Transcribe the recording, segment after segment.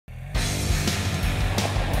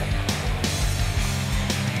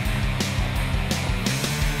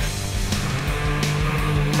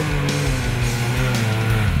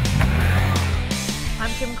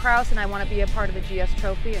Krause and I want to be a part of the GS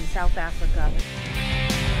Trophy in South Africa.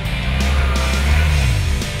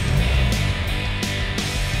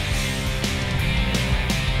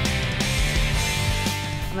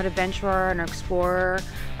 I'm an adventurer and an explorer.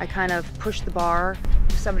 I kind of push the bar.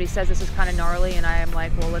 If somebody says this is kind of gnarly and I am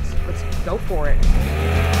like, well, let's go for it.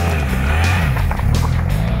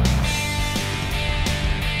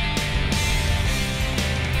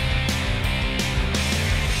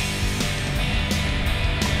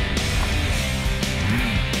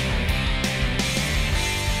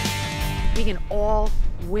 Being an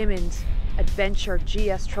all-women's adventure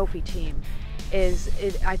GS Trophy team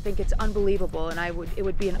I think it's unbelievable, and it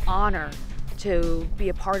would be an honor to be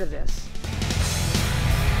a part of this.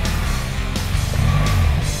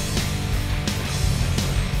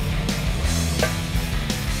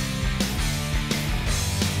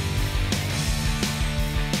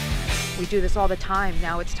 We do this all the time.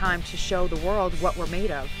 Now it's time to show the world what we're made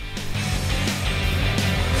of.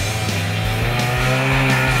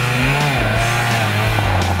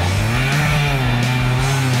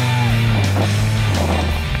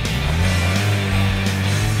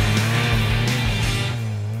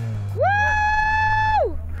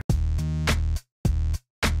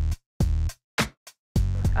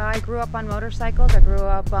 I grew up on motorcycles. I grew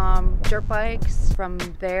up dirt bikes. From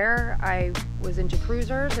there, I was into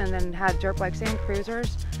cruisers and then had dirt bikes and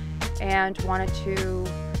cruisers and wanted to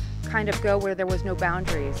kind of go where there was no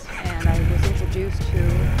boundaries. And I was introduced to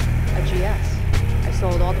a GS. I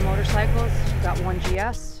sold all the motorcycles, got one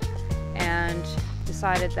GS, and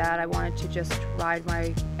decided that I wanted to just ride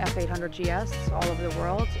my F800 GS all over the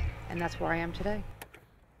world, and that's where I am today.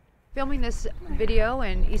 Filming this video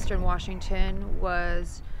in Eastern Washington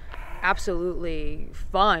was absolutely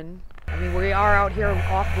fun. I mean, we are out here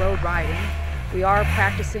off-road riding. We are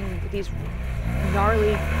practicing these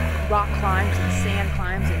gnarly rock climbs and sand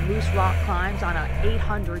climbs and loose rock climbs on an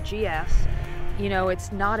 800 GS. You know,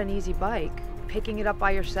 it's not an easy bike. Picking it up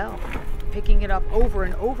by yourself, picking it up over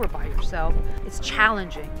and over by yourself, it's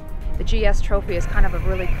challenging. The GS Trophy is kind of a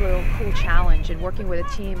really cool challenge, and working with a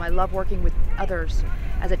team, I love working with others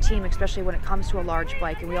as a team, especially when it comes to a large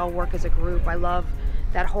bike and we all work as a group. I love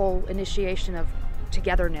that whole initiation of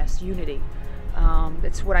togetherness, unity.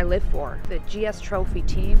 It's what I live for. The GS Trophy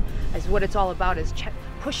team is what it's all about, is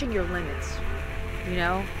pushing your limits, you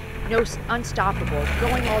know? No, unstoppable,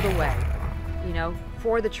 going all the way, you know,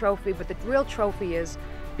 for the trophy. But the real trophy is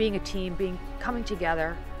being a team, coming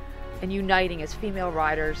together and uniting as female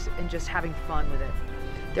riders and just having fun with it.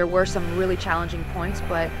 There were some really challenging points,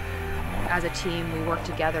 but as a team, we worked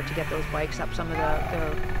together to get those bikes up some of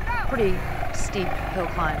the pretty steep hill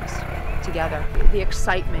climbs together. The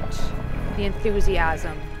excitement, the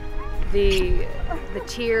enthusiasm, the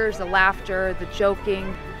tears, the laughter, the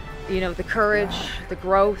joking, you know, the courage, the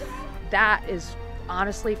growth, that is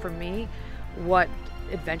honestly, for me, what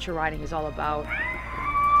adventure riding is all about.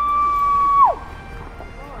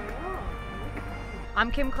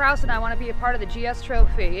 I'm Krause and I want to be a part of the GS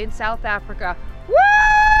Trophy in South Africa. Woo!